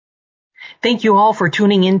Thank you all for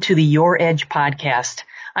tuning in to the Your Edge podcast.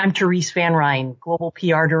 I'm Therese Van Ryn, Global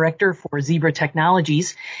PR Director for Zebra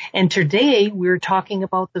Technologies, and today we're talking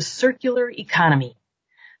about the circular economy.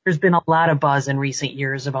 There's been a lot of buzz in recent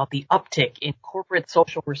years about the uptick in corporate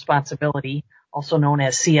social responsibility, also known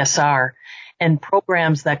as CSR, and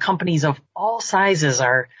programs that companies of all sizes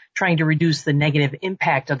are trying to reduce the negative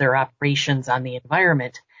impact of their operations on the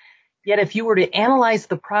environment. Yet if you were to analyze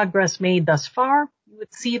the progress made thus far, you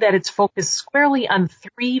would see that it's focused squarely on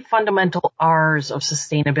three fundamental R's of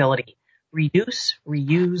sustainability: reduce,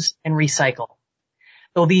 reuse, and recycle.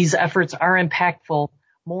 Though these efforts are impactful,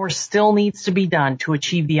 more still needs to be done to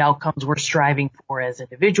achieve the outcomes we're striving for as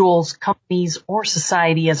individuals, companies, or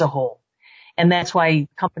society as a whole. And that's why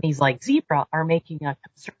companies like Zebra are making a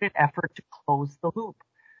concerted effort to close the loop,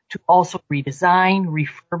 to also redesign,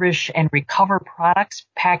 refurbish, and recover products,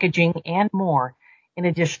 packaging, and more, in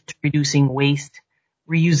addition to reducing waste,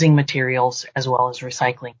 reusing materials, as well as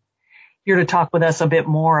recycling. Here to talk with us a bit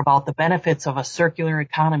more about the benefits of a circular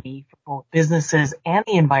economy for both businesses and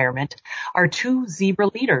the environment are two Zebra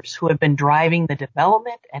leaders who have been driving the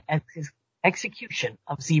development and execution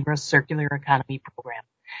of Zebra's circular economy program.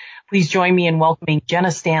 Please join me in welcoming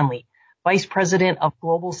Jenna Stanley, Vice President of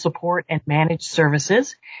Global Support and Managed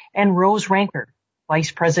Services, and Rose Ranker,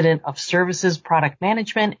 Vice President of Services Product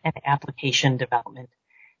Management and Application Development.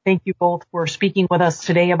 Thank you both for speaking with us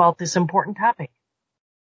today about this important topic.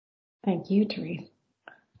 Thank you, Therese.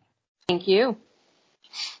 Thank you.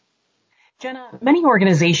 Jenna, many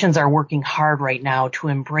organizations are working hard right now to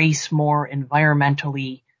embrace more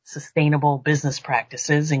environmentally sustainable business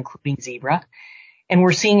practices, including Zebra. And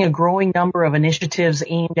we're seeing a growing number of initiatives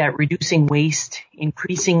aimed at reducing waste,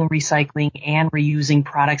 increasing recycling, and reusing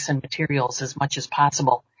products and materials as much as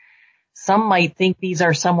possible. Some might think these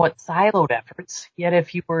are somewhat siloed efforts, yet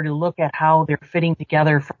if you were to look at how they're fitting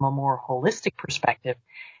together from a more holistic perspective,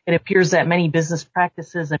 it appears that many business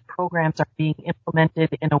practices and programs are being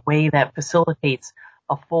implemented in a way that facilitates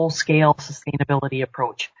a full-scale sustainability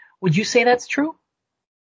approach. Would you say that's true?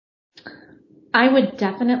 I would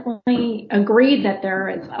definitely agree that there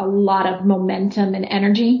is a lot of momentum and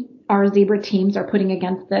energy our Zebra teams are putting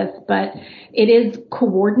against this, but it is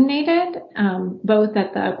coordinated both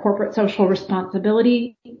at the corporate social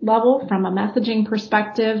responsibility level from a messaging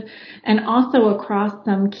perspective and also across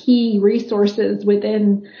some key resources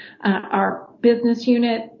within our business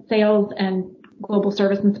unit, sales, and global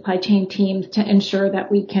service and supply chain teams to ensure that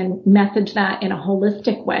we can message that in a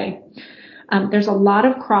holistic way. There's a lot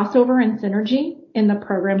of crossover and synergy in the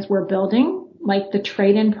programs we're building, like the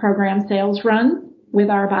trade-in program sales run with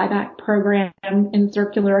our buyback program in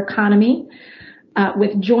circular economy,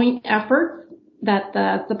 with joint efforts that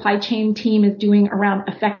the supply chain team is doing around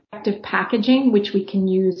effective packaging, which we can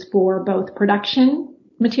use for both production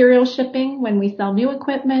material shipping when we sell new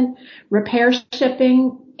equipment, repair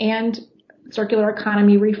shipping, and circular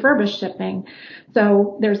economy refurbished shipping.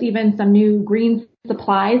 So there's even some new green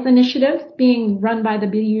supplies initiatives being run by the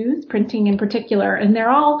BUs, printing in particular, and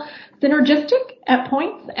they're all synergistic at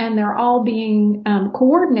points, and they're all being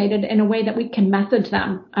coordinated in a way that we can message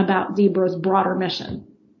them about Zebra's broader mission.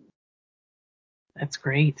 That's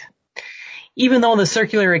great. Even though the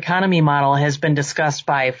circular economy model has been discussed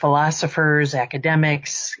by philosophers,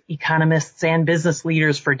 academics, economists, and business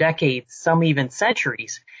leaders for decades, some even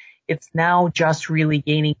centuries, it's now just really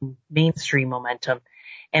gaining mainstream momentum.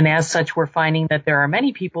 And as such, we're finding that there are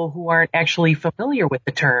many people who aren't actually familiar with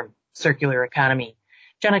the term circular economy.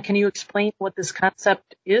 Jenna, can you explain what this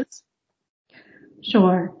concept is?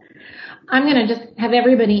 Sure. I'm going to just have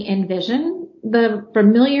everybody envision the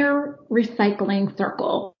familiar recycling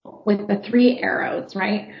circle with the three arrows,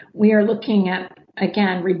 right? We are looking at,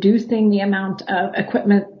 again, reducing the amount of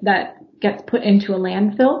equipment that gets put into a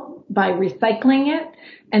landfill by recycling it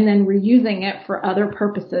and then reusing it for other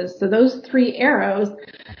purposes. So those three arrows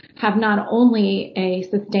have not only a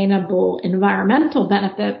sustainable environmental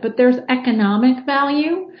benefit, but there's economic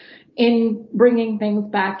value in bringing things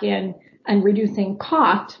back in and reducing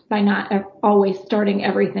cost by not always starting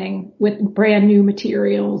everything with brand new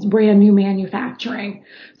materials, brand new manufacturing.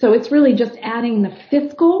 So it's really just adding the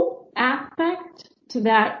fiscal aspect to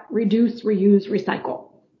that reduce, reuse, recycle.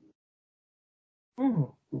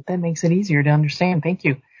 That makes it easier to understand. Thank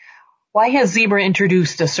you. Why has Zebra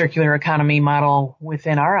introduced a circular economy model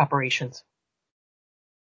within our operations?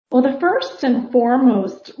 Well, the first and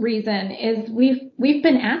foremost reason is we've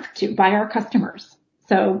been asked to by our customers.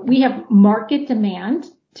 So we have market demand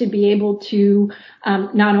to be able to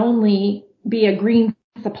not only be a green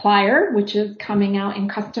supplier, which is coming out in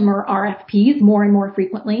customer RFPs more and more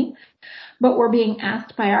frequently, but we're being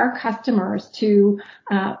asked by our customers to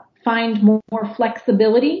find more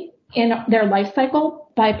flexibility in their life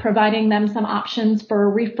cycle by providing them some options for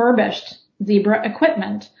refurbished Zebra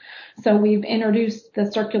equipment. So we've introduced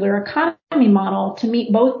the circular economy model to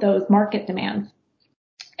meet both those market demands.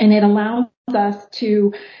 And it allows us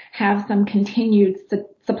to have some continued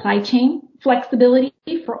supply chain flexibility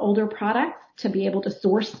for older products to be able to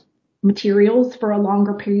source materials for a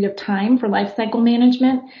longer period of time for life cycle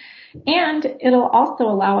management. And it'll also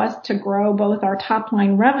allow us to grow both our top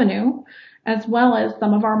line revenue as well as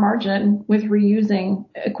some of our margin with reusing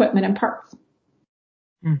equipment and parts.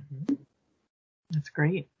 Mm-hmm. That's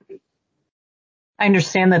great. I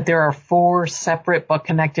understand that there are 4 separate but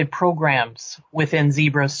connected programs within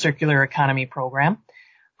Zebra's Circular Economy program.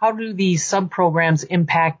 How do these sub-programs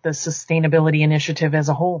impact the sustainability initiative as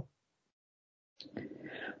a whole?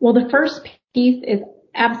 Well, the first piece is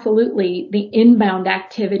absolutely the inbound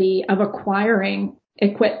activity of acquiring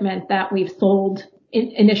equipment that we've sold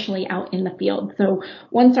initially out in the field. So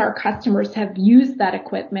once our customers have used that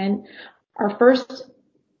equipment, our first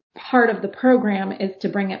part of the program is to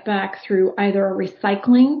bring it back through either a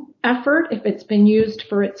recycling effort if it's been used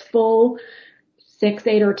for its full 6,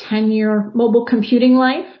 8, or 10-year mobile computing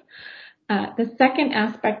life. The second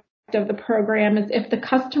aspect of the program is if the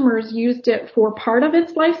customer's used it for part of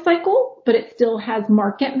its life cycle, but it still has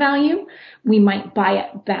market value, we might buy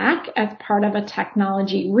it back as part of a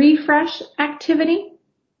technology refresh activity.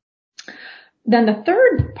 Then the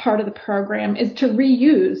third part of the program is to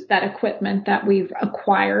reuse that equipment that we've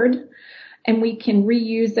acquired, and we can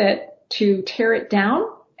reuse it to tear it down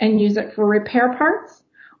and use it for repair parts,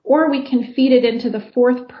 or we can feed it into the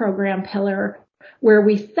fourth program pillar where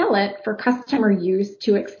we sell it for customer use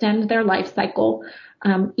to extend their life cycle,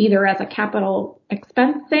 either as a capital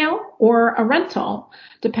expense sale or a rental,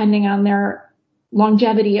 depending on their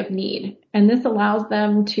longevity of need. And this allows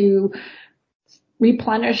them to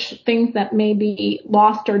replenish things that may be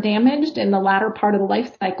lost or damaged in the latter part of the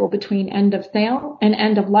life cycle between end of sale and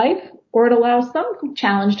end of life, or it allows some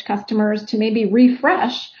challenged customers to maybe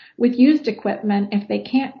refresh with used equipment if they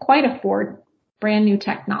can't quite afford brand new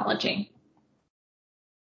technology.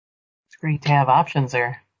 It's great to have options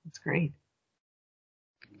there. It's great.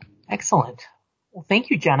 Excellent. Well,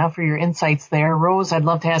 thank you, Jenna, for your insights there. Rose, I'd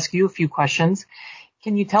love to ask you a few questions.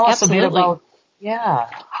 Can you tell us a bit about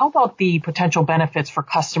how about the potential benefits for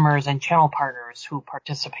customers and channel partners who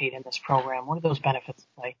participate in this program? What are those benefits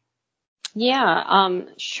like? Yeah,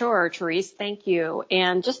 sure, Therese. Thank you.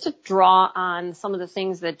 And just to draw on some of the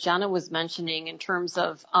things that Jenna was mentioning in terms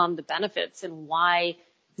of the benefits and why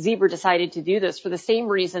Zebra decided to do this, for the same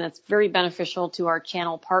reason it's very beneficial to our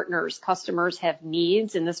channel partners. Customers have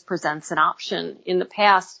needs, and this presents an option. In the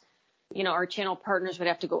past, our channel partners would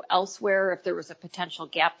have to go elsewhere if there was a potential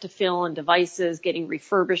gap to fill in devices, getting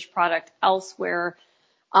refurbished product elsewhere.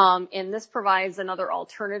 And this provides another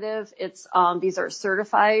alternative. These are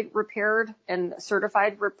certified repaired and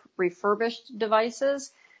certified refurbished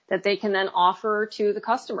devices that they can then offer to the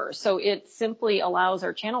customers. So it simply allows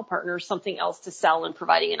our channel partners something else to sell and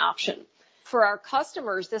providing an option. For our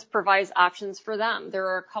customers, this provides options for them. There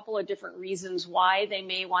are a couple of different reasons why they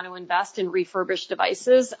may want to invest in refurbished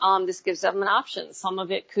devices. This gives them an option. Some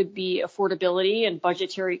of it could be affordability and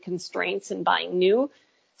budgetary constraints in buying new.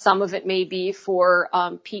 Some of it may be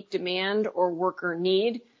for peak demand or worker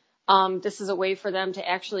need. This is a way for them to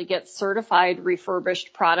actually get certified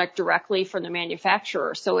refurbished product directly from the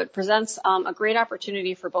manufacturer. So it presents a great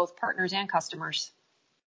opportunity for both partners and customers.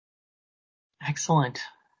 Excellent.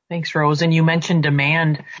 Thanks, Rose. And you mentioned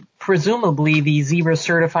demand. Presumably, the Zebra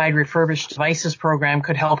Certified Refurbished Devices program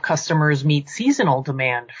could help customers meet seasonal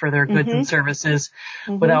demand for their goods and services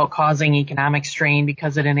without causing economic strain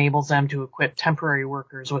because it enables them to equip temporary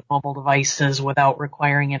workers with mobile devices without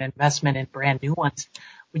requiring an investment in brand new ones.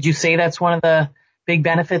 Would you say that's one of the big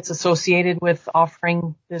benefits associated with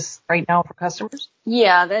offering this right now for customers?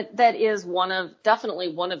 Yeah, that is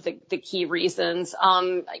definitely one of the key reasons. A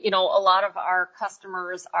lot of our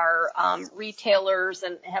customers are retailers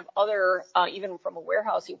and have other, even from a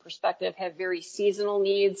warehousing perspective, have very seasonal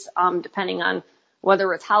needs, depending on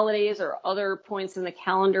whether it's holidays or other points in the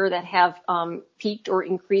calendar that have peaked or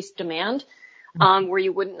increased demand, where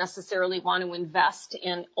you wouldn't necessarily want to invest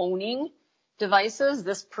in owning devices.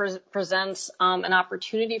 This presents an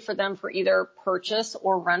opportunity for them for either purchase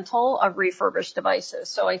or rental of refurbished devices.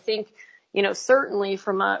 So I think, certainly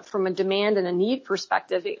from a demand and a need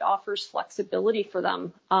perspective, it offers flexibility for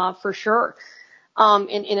them, for sure.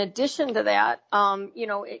 In addition to that,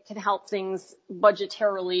 it can help things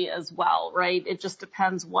budgetarily as well, right? It just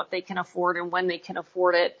depends what they can afford and when they can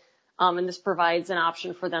afford it. And this provides an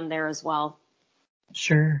option for them there as well.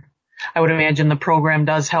 Sure. I would imagine the program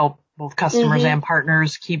does help both customers and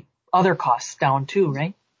partners keep other costs down too,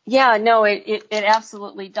 right? Yeah, no, it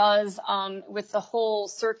absolutely does. With the whole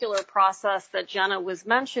circular process that Jenna was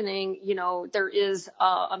mentioning, there is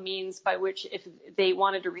a means by which if they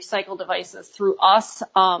wanted to recycle devices through us,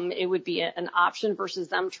 it would be an option versus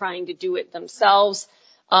them trying to do it themselves.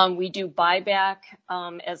 We do buyback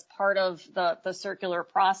as part of the circular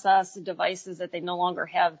process, devices that they no longer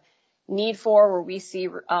have need for or we see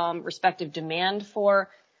respective demand for.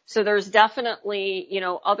 So there's definitely,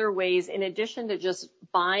 other ways in addition to just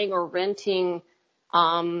buying or renting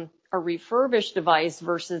a refurbished device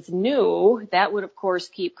versus new. That would, of course,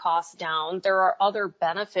 keep costs down. There are other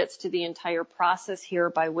benefits to the entire process here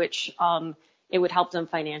by which it would help them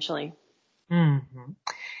financially. Mm-hmm.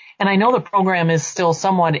 And I know the program is still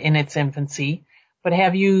somewhat in its infancy, but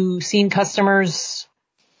have you seen customers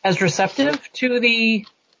as receptive to the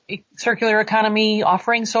circular economy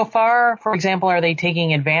offering so far? For example, are they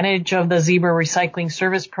taking advantage of the Zebra Recycling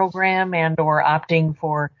Service Program and or opting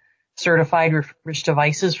for certified refurbished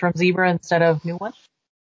devices from Zebra instead of new ones?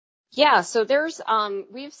 Yeah, so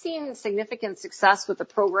we've seen significant success with the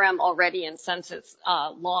program already, and since its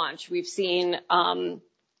launch, we've seen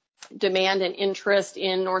demand and interest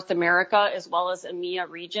in North America as well as EMEA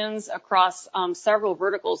regions across several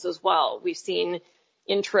verticals as well. We've seen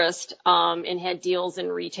interest and had deals in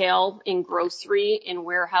retail, in grocery, in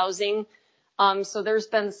warehousing. So there's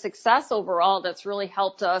been success overall that's really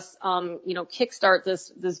helped us, kickstart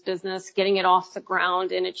this business, getting it off the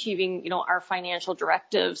ground and achieving, our financial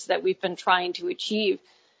directives that we've been trying to achieve.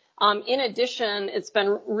 In addition, it's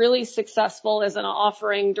been really successful as an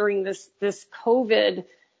offering during this COVID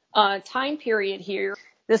time period here.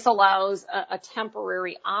 This allows a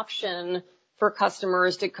temporary option for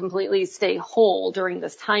customers to completely stay whole during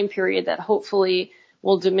this time period that hopefully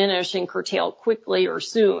will diminish and curtail quickly or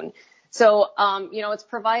soon. So, it's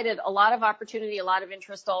provided a lot of opportunity, a lot of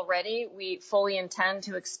interest already. We fully intend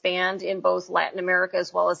to expand in both Latin America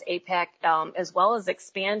as well as APAC, as well as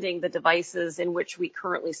expanding the devices in which we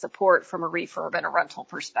currently support from a refurb and a rental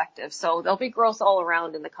perspective. So there'll be growth all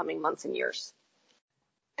around in the coming months and years.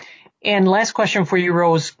 And last question for you,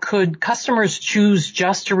 Rose. Could customers choose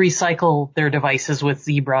just to recycle their devices with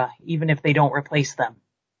Zebra, even if they don't replace them?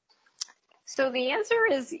 So the answer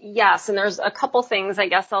is yes. And there's a couple things I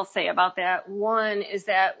guess I'll say about that. One is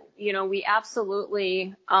that, we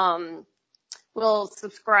absolutely will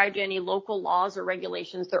subscribe to any local laws or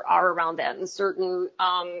regulations there are around that. In certain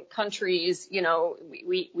countries,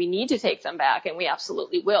 we need to take them back, and we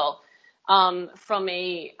absolutely will. From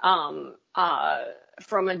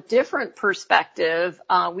a different perspective,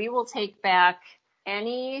 we will take back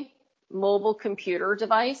any mobile computer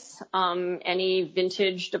device, any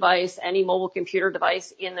vintage device, any mobile computer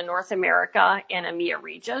device in the North America and EMEA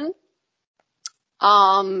region.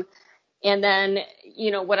 And then,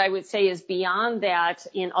 what I would say is beyond that,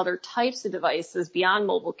 in other types of devices, beyond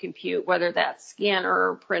mobile compute, whether that's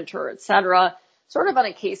scanner, printer, et cetera, sort of on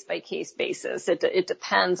a case-by-case basis. It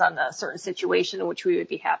depends on the certain situation in which we would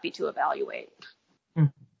be happy to evaluate.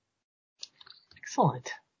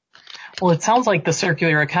 Excellent. Well, it sounds like the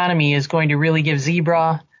circular economy is going to really give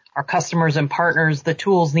Zebra, our customers and partners, the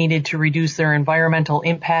tools needed to reduce their environmental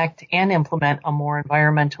impact and implement a more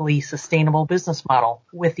environmentally sustainable business model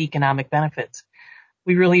with economic benefits.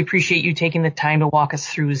 We really appreciate you taking the time to walk us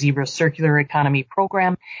through Zebra's circular economy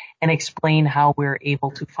program and explain how we're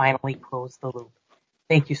able to finally close the loop.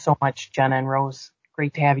 Thank you so much, Jenna and Rose.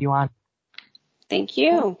 Great to have you on. Thank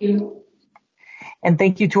you. Thank you. And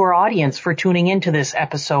thank you to our audience for tuning into this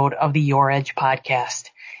episode of the Your Edge podcast.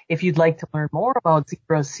 If you'd like to learn more about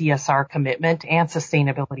Zebra's CSR commitment and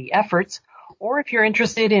sustainability efforts, or if you're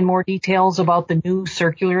interested in more details about the new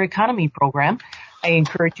Circular Economy program, I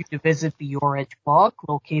encourage you to visit the Your Edge blog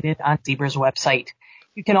located on Zebra's website.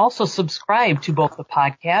 You can also subscribe to both the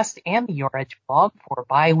podcast and the Your Edge blog for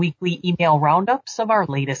bi-weekly email roundups of our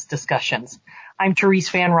latest discussions. I'm Therese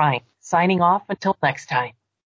Van Ryn, signing off until next time.